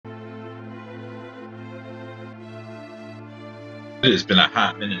It's been a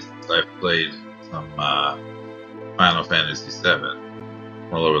hot minute since I've played some Final Fantasy VII.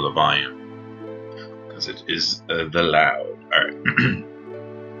 I'll lower the volume because it is the loud.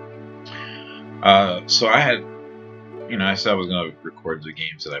 Alright. So I had, I said I was going to record the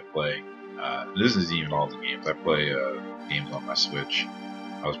games that I play. This isn't even all the games. I play games on my Switch.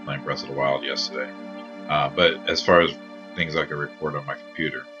 I was playing Breath of the Wild yesterday. But as far as things I can record on my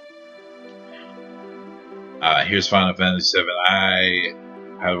computer, here's Final Fantasy VII. I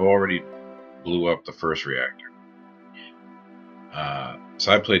have already blew up the first reactor.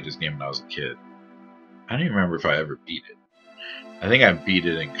 So I played this game when I was a kid. I don't even remember if I ever beat it. I think I beat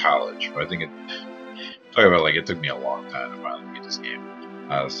it in college, but I think talk about like it took me a long time to finally beat this game.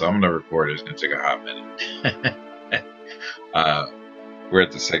 So I'm gonna record it. It's gonna take a hot minute. We're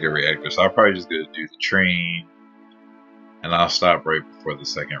at the second reactor, so I'm probably just gonna do the train, and I'll stop right before the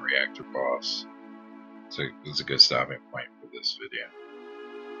second reactor boss. So it's a good stopping point for this video.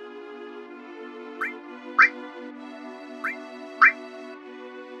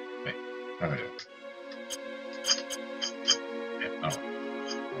 Wait, how do I do it? Yeah, oh,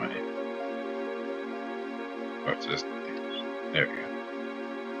 come on in. Oh, it's this. There we go.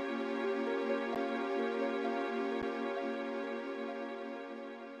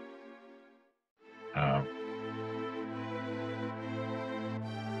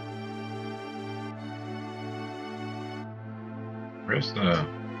 Where's the...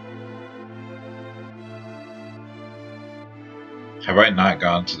 Have I not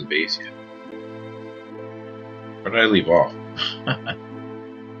gone to the base yet? Where did I leave off?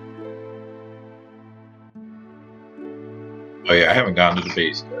 Oh yeah, I haven't gone to the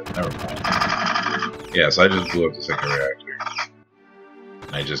base yet. Never mind. Yeah, so I just blew up the second reactor.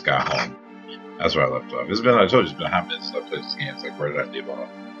 And I just got home. That's where I left off. I told you it's been a hot minute since I played this game. It's like, where did I leave off?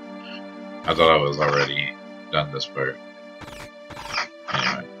 I thought I was already done this part.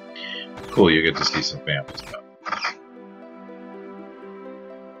 Anyway. Cool, you get to see some family stuff.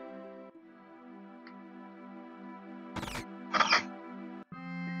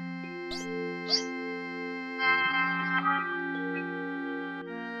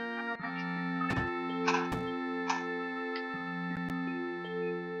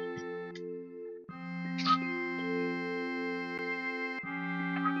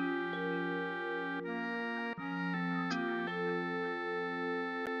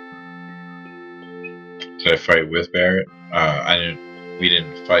 Did I fight with Barrett? We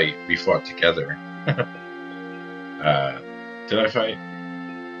didn't fight. We fought together. Did I fight?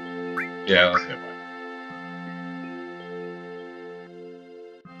 Yeah, let's get one.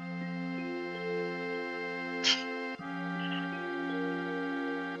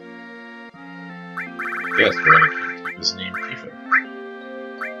 Yes, we're gonna keep his name Tifa.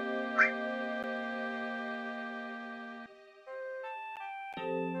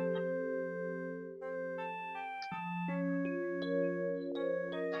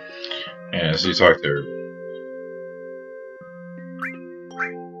 Yeah, so you talk to her.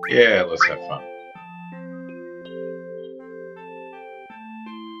 Yeah, let's have fun.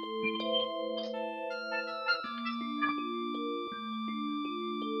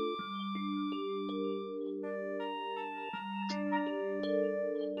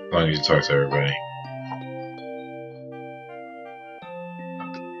 As long as you talk to everybody.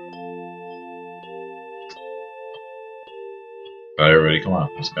 Bye, everybody, come on,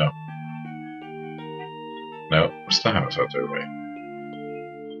 let's go. No, we still haven't talked to everybody.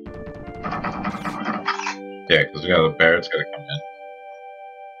 Yeah, because we got the Barrett's gotta come in.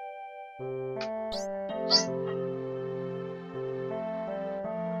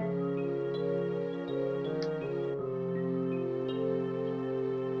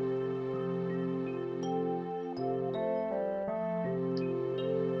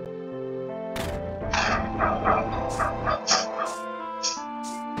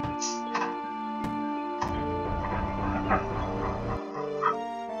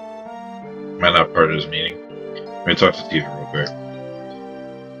 Am I not part of this meeting? Let me talk to Tifa real quick.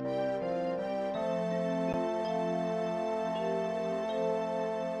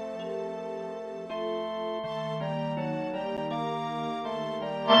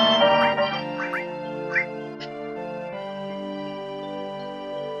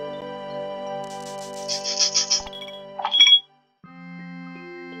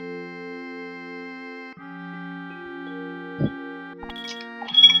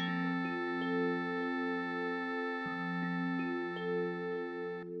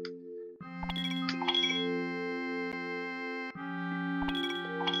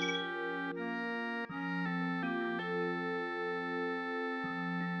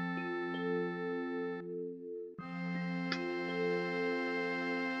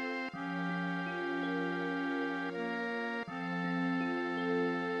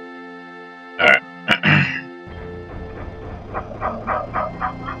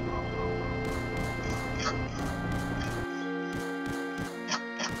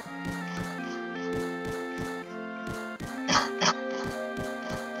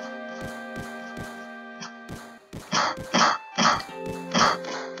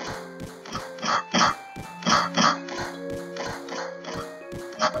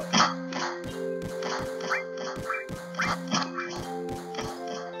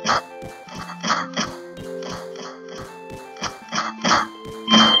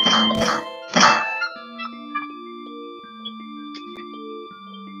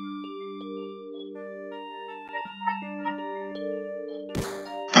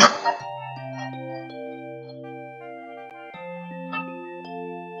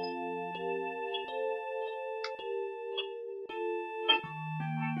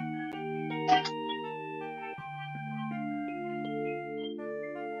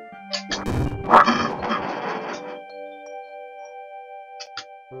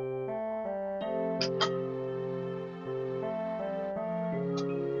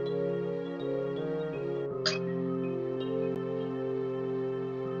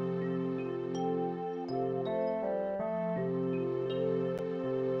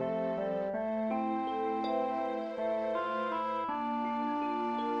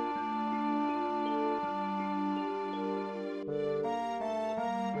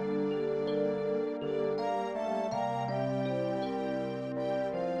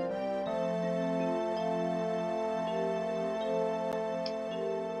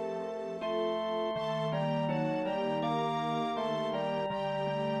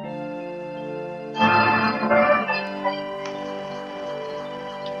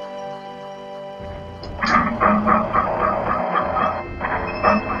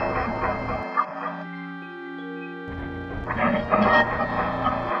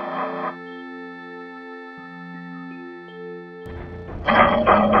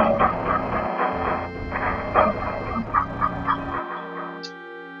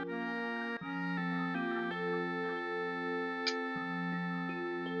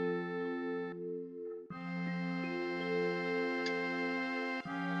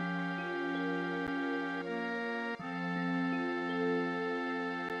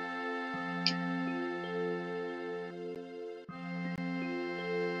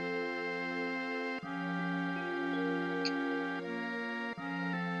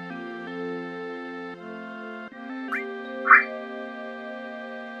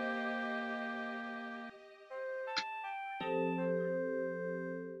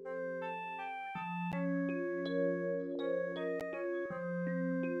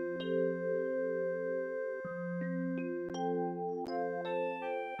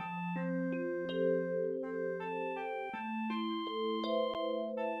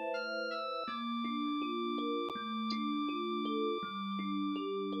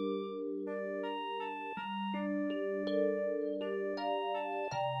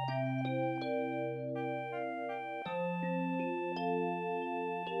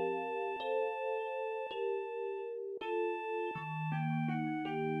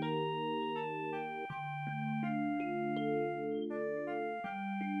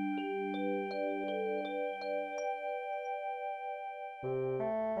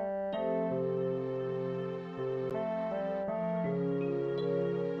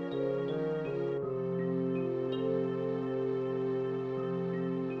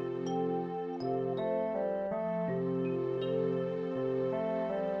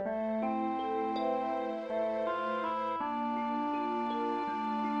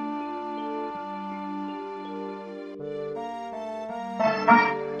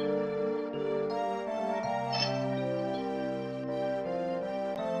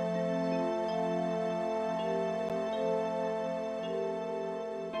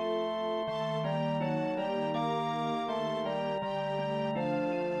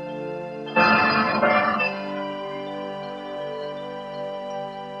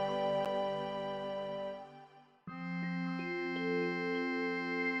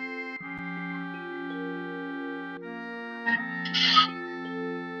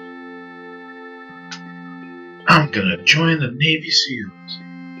 I'm gonna join the Navy SEALs.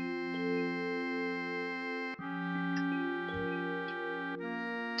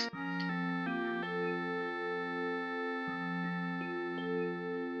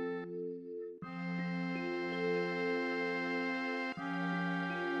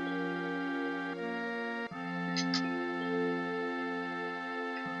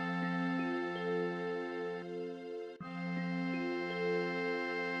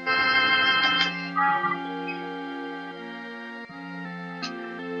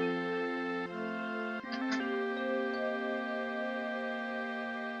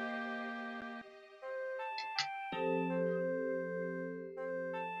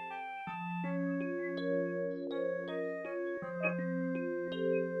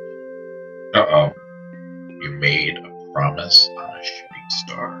 Uh-oh. You made a promise on a shooting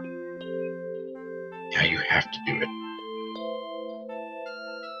star. Now you have to do it.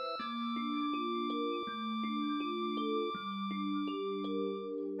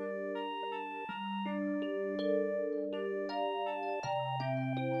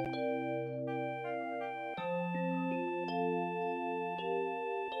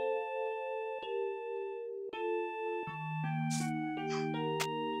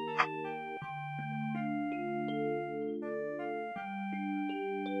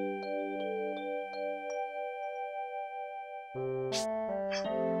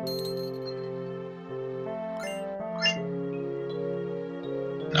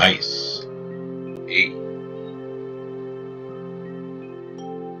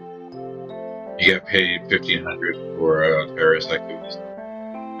 You get paid 1,500 for terrorist activities.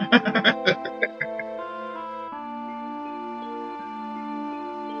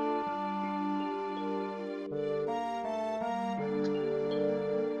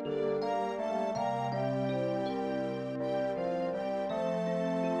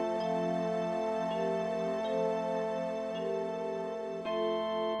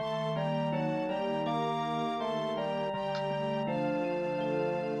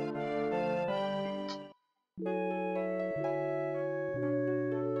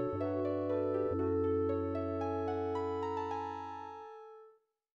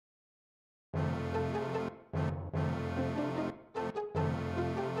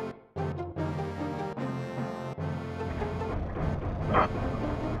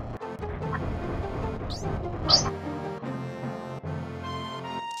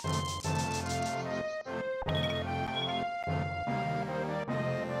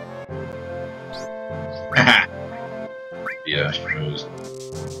 Yeah, schmooze.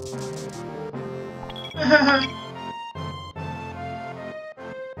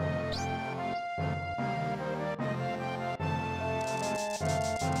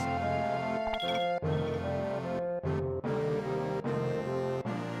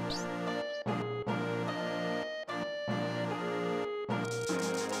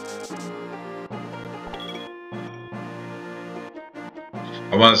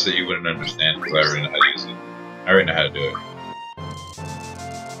 I want to say you wouldn't understand because I already know how to use it. I already know how to do it.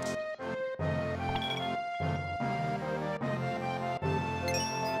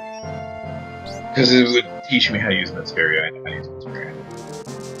 Because it would teach me how to use Materia. I know how to use Materia.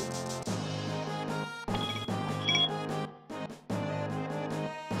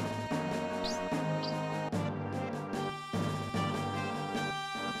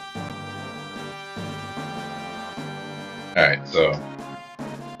 Alright, so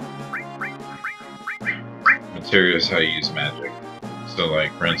Materia is how you use magic. So,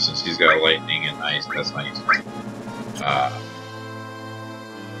 like, for instance, he's got lightning and ice. That's not useful.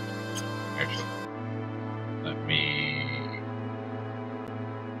 Actually, let me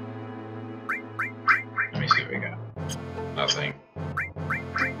see what we got. Nothing.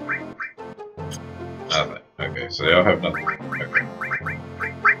 Nothing. Okay, so they all have nothing. Okay.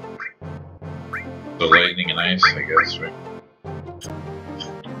 So lightning and ice, I guess, right?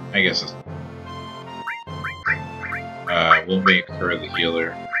 I guess it's... we'll make her the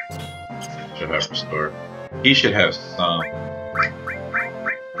healer. She'll have restore. He should have some.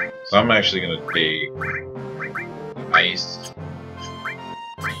 So I'm actually gonna take the ice.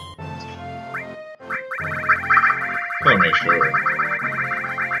 Gotta make sure.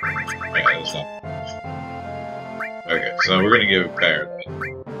 Yeah, there's not. Okay, so we're gonna give Bear that.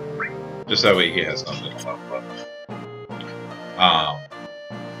 Just that way he has something to level up.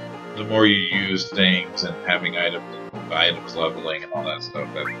 The more you use things and having items leveling and all that stuff,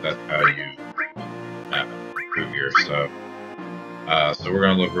 that's how you improve your stuff. So we're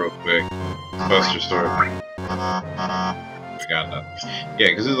gonna look real quick. Buster Sword. We got nothing. Yeah,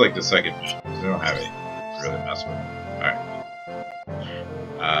 because this is like the second mission, so we don't have anything to really mess with. Alright.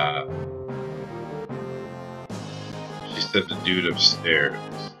 She said the dude upstairs.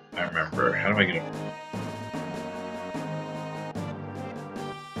 I remember. How do I get him?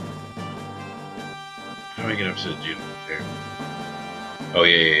 How do I get up to the dude upstairs? Oh,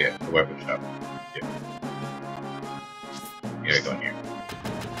 yeah. The weapon shop. Yeah. You gotta go in here.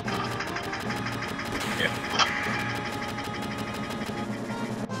 Yeah.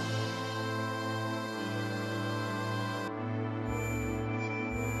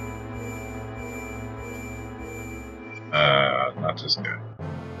 Not this guy.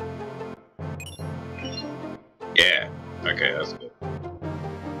 Yeah. Okay, that's good.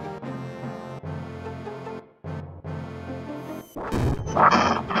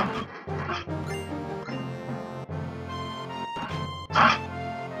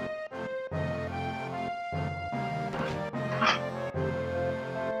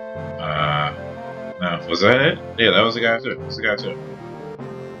 No. Was that it? Yeah, that was the guy too. That's the guy too.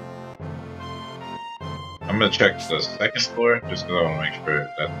 I'm gonna check the second floor just because I want to make sure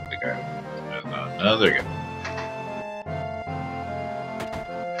that's the guy. There's not another guy.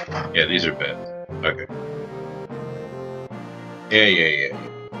 Yeah, these are beds. Okay. Yeah.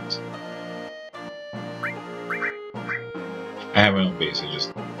 I have my own base, I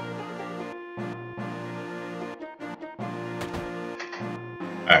just...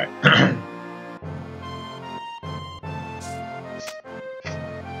 Alright.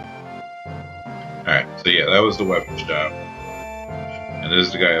 Alright, so yeah, that was the weapon shop. And this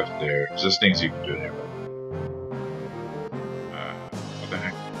is the guy upstairs. There's just things you can do there. What the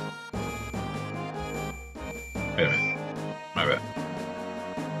heck? Wait a minute. My bad.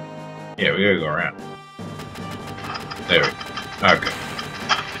 Yeah, we gotta go around. There we go. Okay.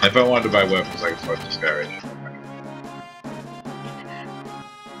 If I wanted to buy weapons, I could start this guy right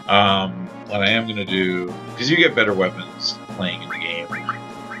now. What I am gonna do, because you get better weapons playing in the game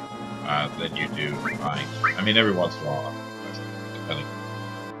than you do buying. I mean, every once in a while, depending.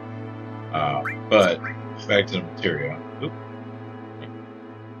 But back to the materia. Oop.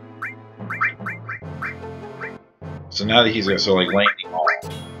 So now that he's got so like lightning all,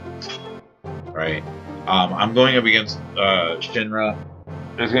 right? I'm going up against Shinra.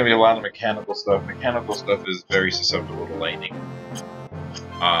 There's going to be a lot of mechanical stuff. Mechanical stuff is very susceptible to lightning.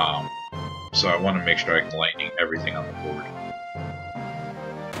 So I want to make sure I can lightning everything on the board.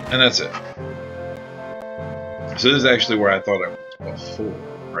 And that's it. So this is actually where I thought I was before,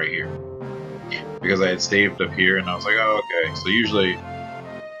 right here. Because I had saved up here and I was like, oh, okay. So usually,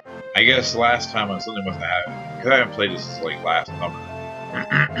 I guess last time something must have happened. Because I haven't played this since like last summer.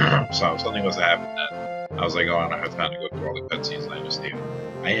 So something must have happened then. I was like, oh, I don't have time to go through all the cutscenes, and I just saved it.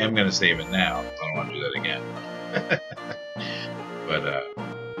 I am going to save it now, because I don't want to do that again. But,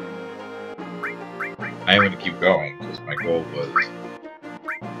 I am going to keep going, because my goal was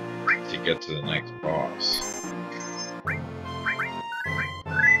to get to the next boss.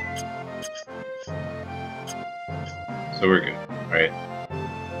 So we're good, right?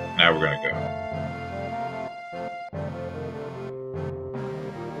 Now we're going to go.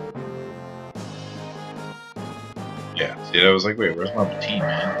 Yeah, see, I was like, wait, where's my team,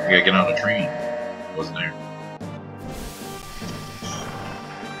 man? I gotta get on a train. It wasn't there.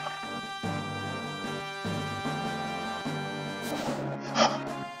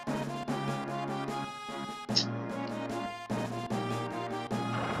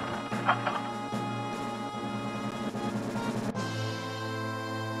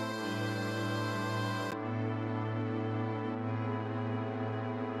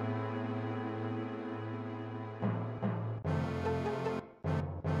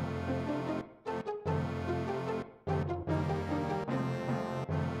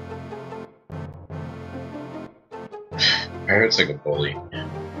 I heard it's like a bully.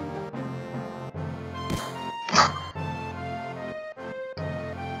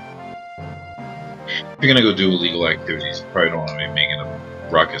 If you're gonna go do illegal activities, you probably don't want to be making a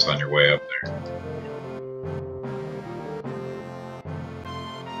ruckus on your way up there.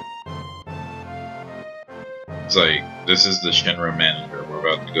 It's like, this is the Shinra manager. We're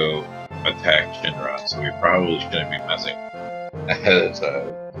about to go attack Shinra, so we probably shouldn't be messing ahead of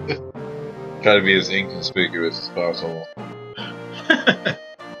time. Try to be as inconspicuous as possible.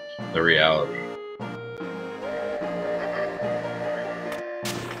 The reality.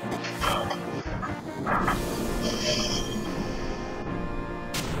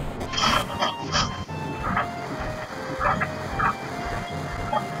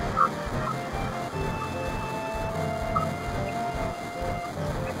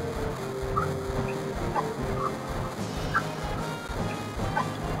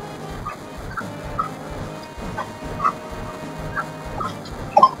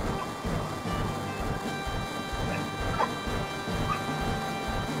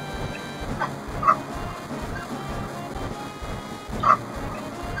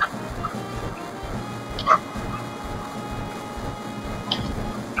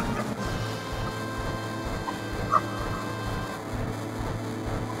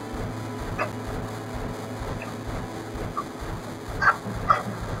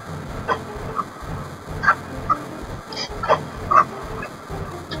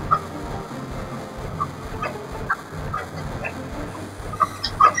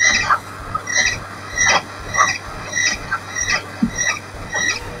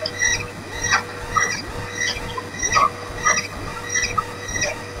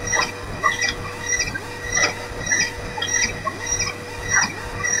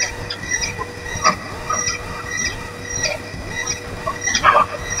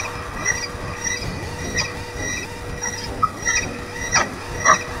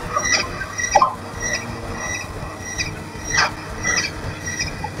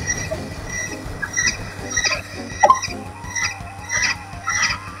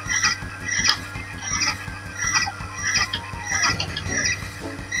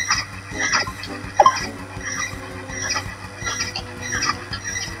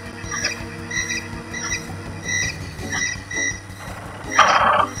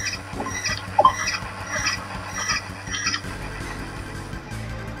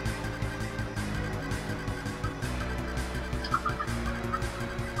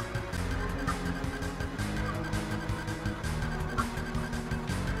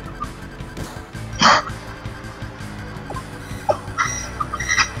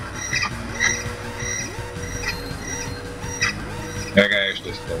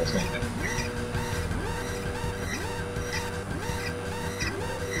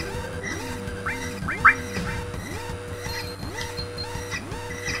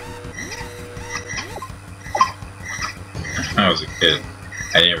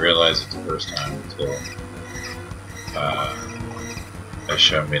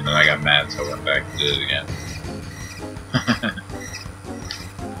 I mean, then I got mad, so I went back and did it again.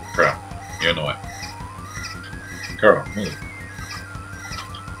 Bro, you're in the way. Girl, move.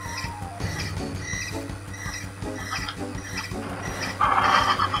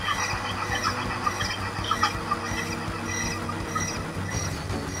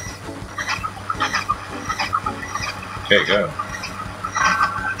 Okay, go.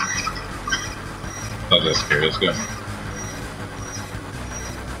 Not that scary, let's go.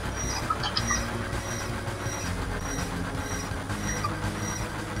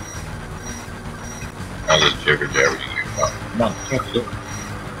 All this jibber jabber you get caught. Come on, shut the door.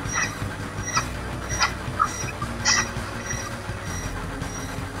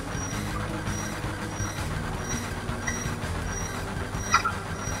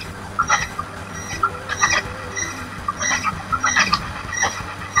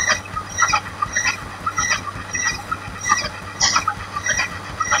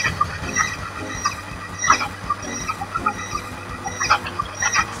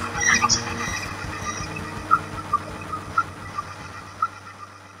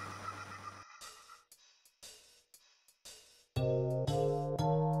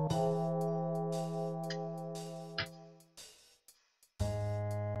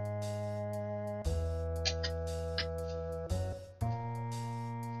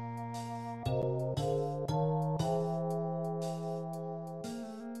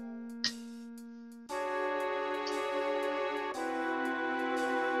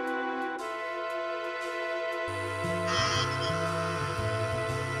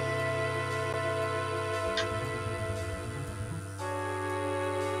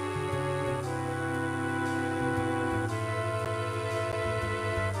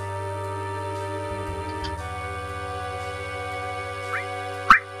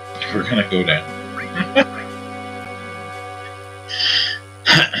 We're gonna go down.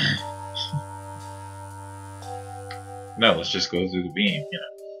 No, let's just go through the beam, you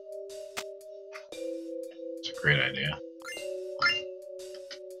know. It's a great idea.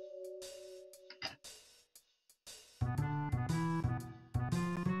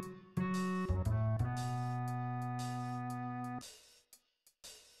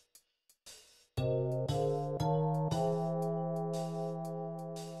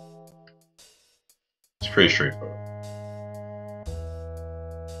 It's pretty straightforward.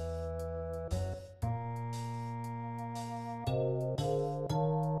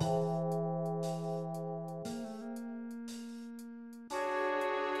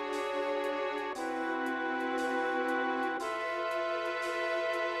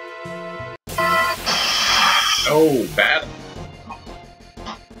 Oh, battle.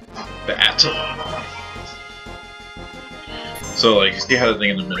 So, like, you see how the thing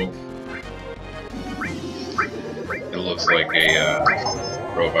in the middle? It looks like a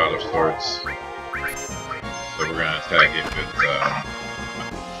robot of sorts. So we're gonna attack it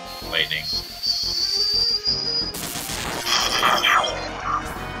with lightning.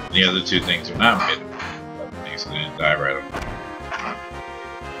 The other two things are not made of lightning, so they didn't die right away.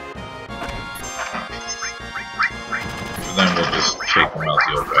 But then we'll just take them out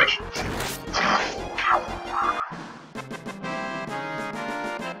the old-fashioned.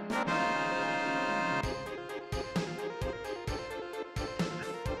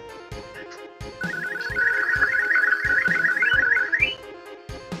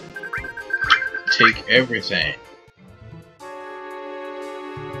 Take everything.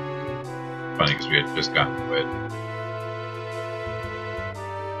 Funny because we had just gotten to it.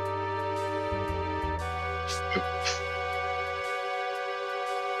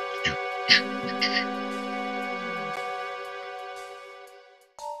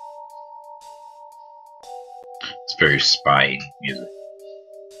 It's very spy music.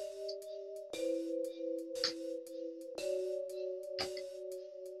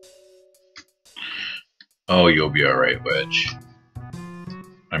 Oh, you'll be alright, Wedge.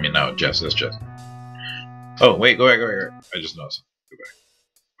 I mean, no, Jess, that's Jess. Oh, wait, go back, go back. I just noticed. Go back.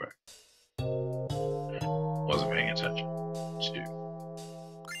 Go back. Wasn't paying attention.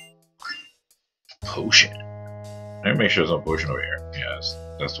 Potion. Let me make sure there's no potion over here. Yes,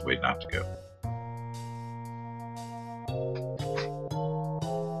 that's the way not to go.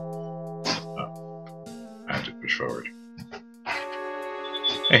 Oh. I have to push forward.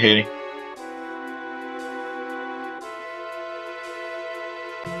 Hey, Haiti.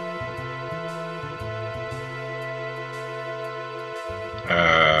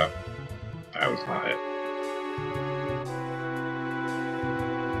 That was not it.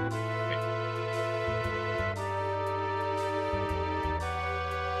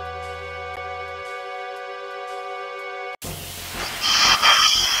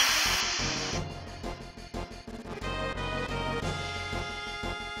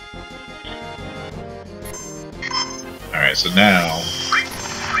 so now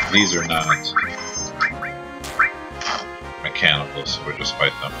these are not mechanical, so we'll just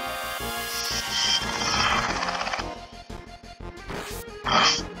fight them.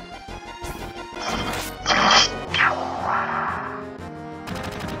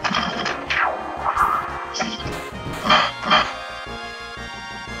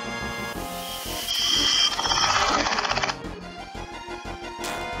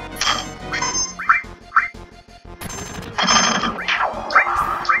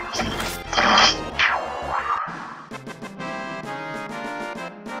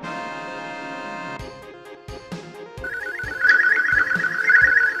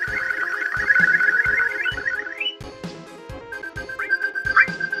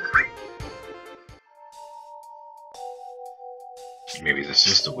 Maybe this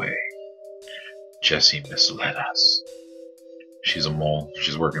is the way. Jessie misled us. She's a mole.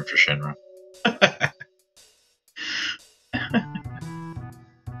 She's working for Shinra.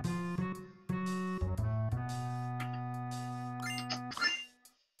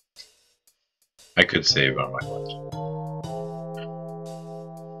 I could save on my left.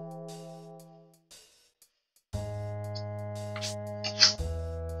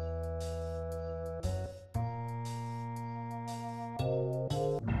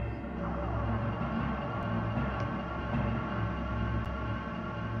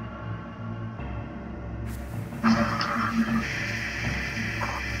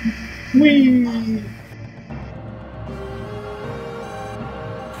 Whee!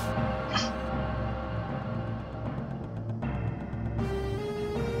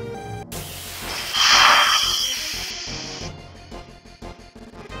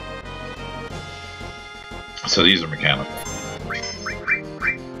 So these are mechanical.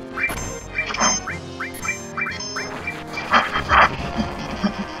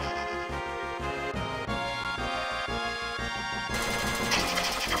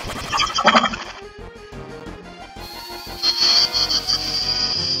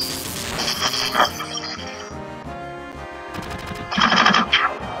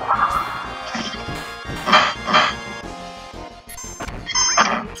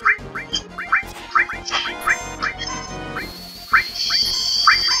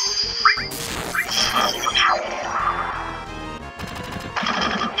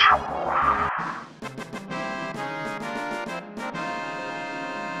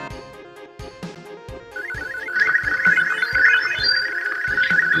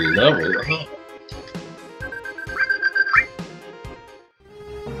 Level up.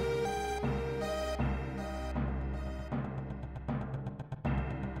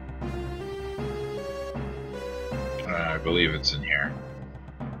 I believe it's in here.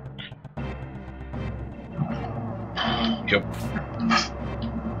 Yep.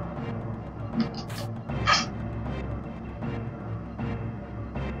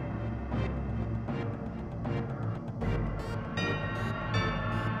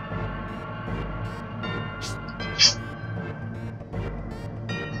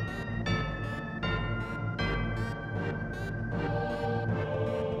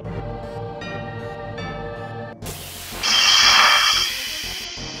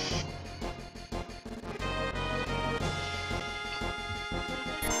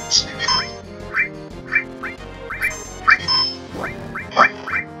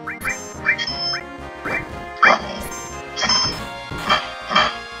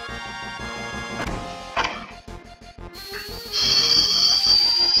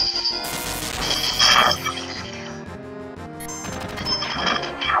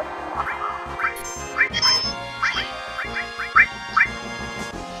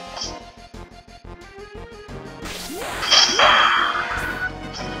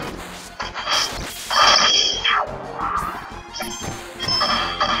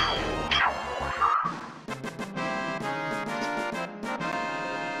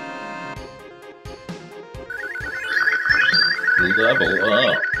 Level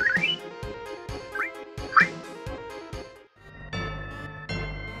up.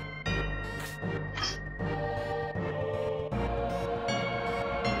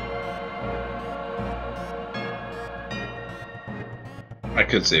 I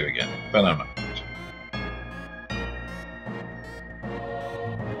could save again, but I'm not.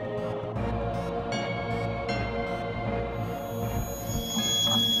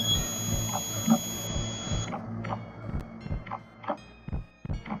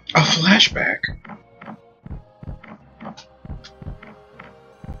 A flashback.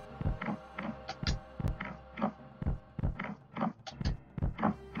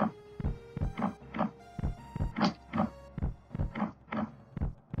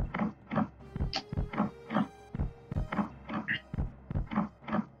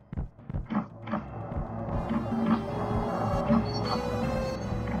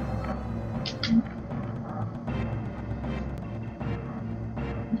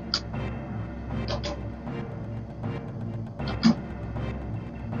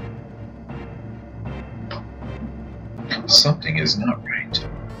 Something is not right.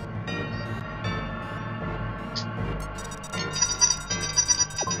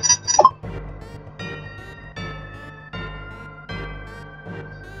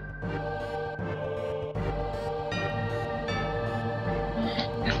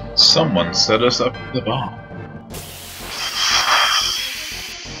 Someone set us up with the bomb.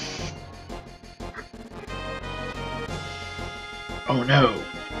 Oh no!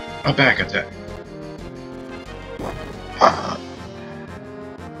 A back attack.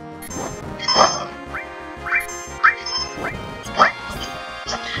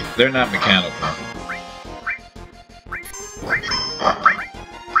 They're not mechanical.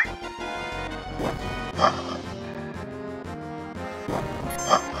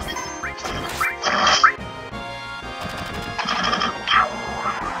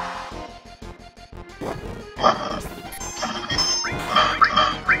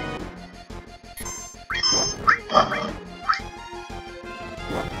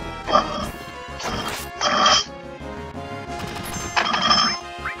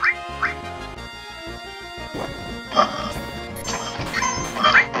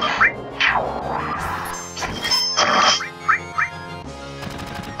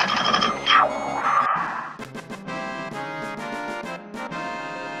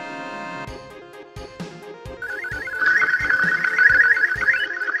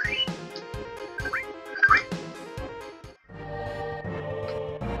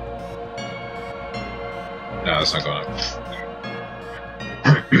 No, that's not going up.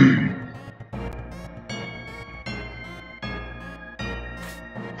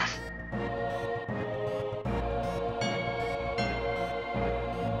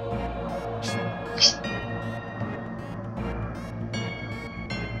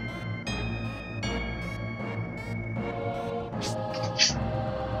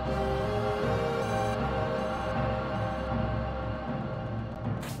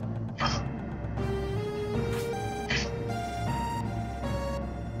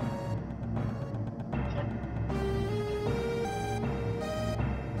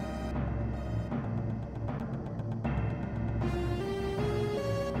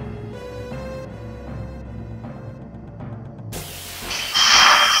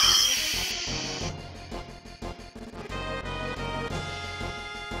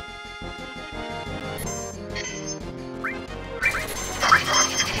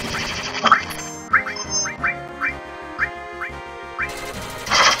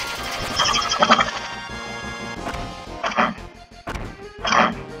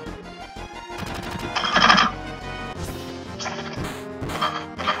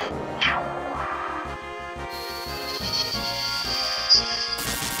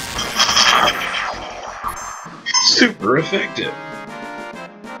 Super effective.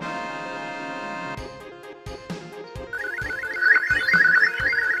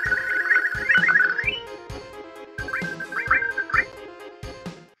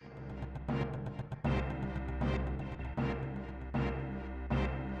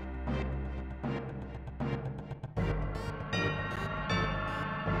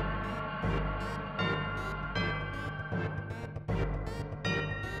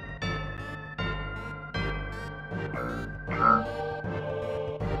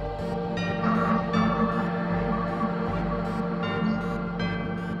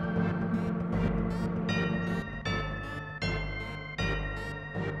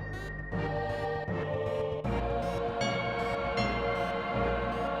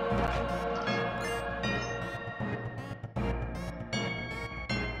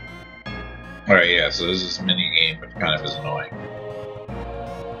 Alright, yeah, so this is a mini game, which kind of is annoying.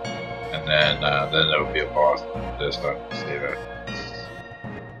 And then there will be a boss. Just not to say that.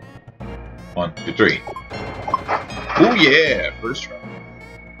 1, 2, 3. Oh yeah, first try.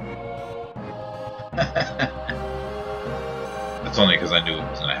 That's only because I knew it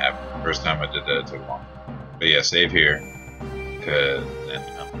was gonna happen. First time I did that, it took long. But yeah, save here. Cause then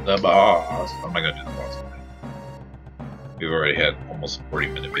the boss. How am I gonna do the boss tonight? We've already had almost a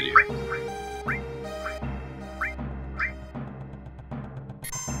 40-minute video.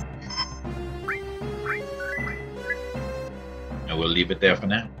 And we'll leave it there for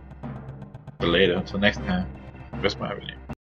now. For later, until next time. Rest my video.